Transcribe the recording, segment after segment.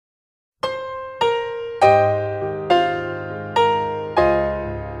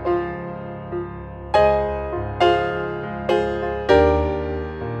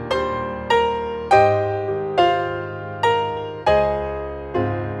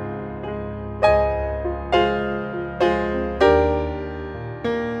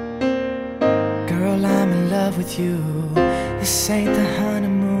with you. This ain't the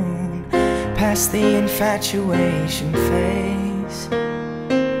honeymoon, past the infatuation phase.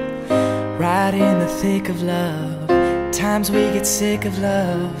 Right in the thick of love, times we get sick of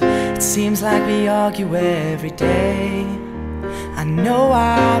love. It seems like we argue every day. I know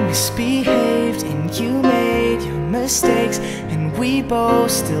I misbehaved and you made your mistakes, and we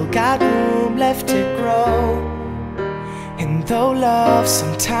both still got room left to grow. And though love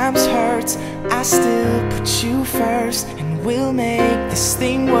sometimes hurts, I still put you first, and we'll make this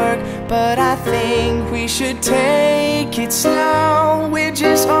thing work. But I think we should take it slow. We're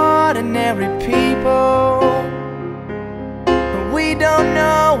just ordinary people, but we don't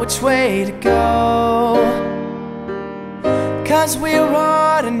know which way to go, 'cause we're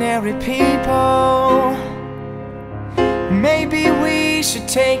ordinary people. Maybe we should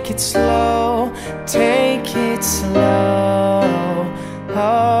take it slow, take it slow.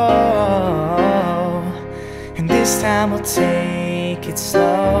 Oh, and this time we'll take it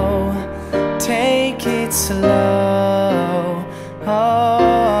slow, take it slow.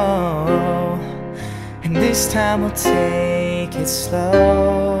 Oh, and this time we'll take it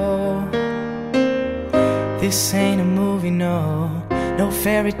slow. This ain't a movie, no, no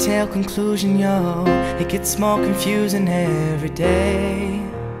fairy tale conclusion, yo. It gets more confusing every day.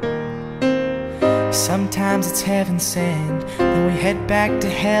 Sometimes it's heaven sent, then we head back to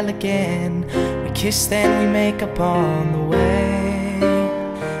hell again. We kiss, then we make up on the way.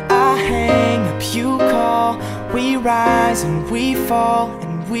 I hang up, you call, we rise and we fall,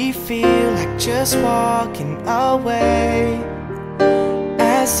 and we feel like just walking away.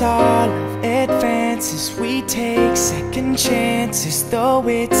 As our love advances, we take second chances. Though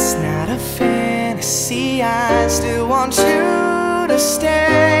it's not a fantasy, I still want you to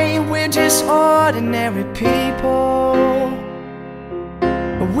stay. We're just ordinary people,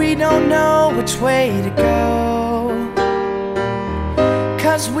 but we don't know which way to go,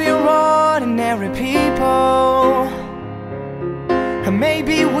 'cause we're ordinary people. And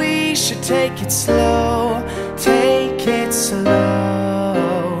maybe we should take it slow, take it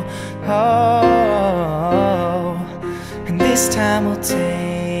slow. Oh, and this time we'll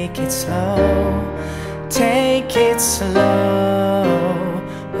take it slow, take it slow.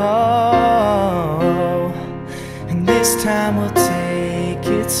 Oh, and this time we'll take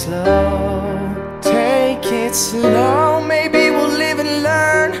it slow, take it slow. Maybe we'll live and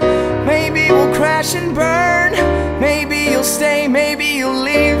learn, maybe we'll crash and burn. Maybe you'll stay, maybe you'll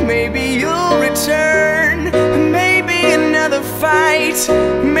leave, maybe you'll return. Maybe another fight,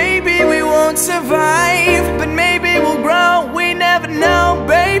 maybe we won't survive, but maybe we'll grow, we never know.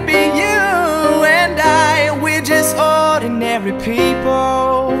 Baby, you and I, we're just ordinary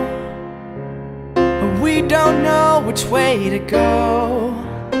people, but we don't know which way to go,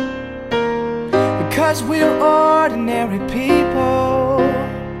 because we're ordinary people.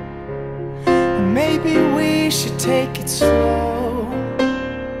 Maybe we should take it slow.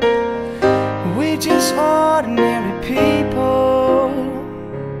 We're just ordinary people,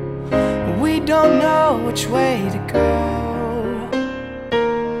 we don't know which way to go,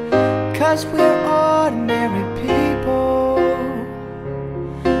 'cause we're ordinary people.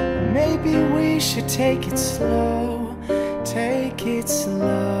 Maybe we should take it slow, take it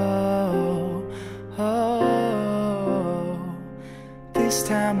slow. Oh, this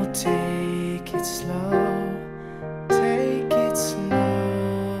time we'll take it slow, take it slow.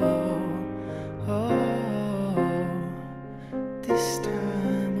 Oh, this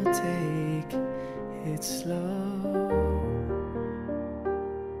time we'll take it slow.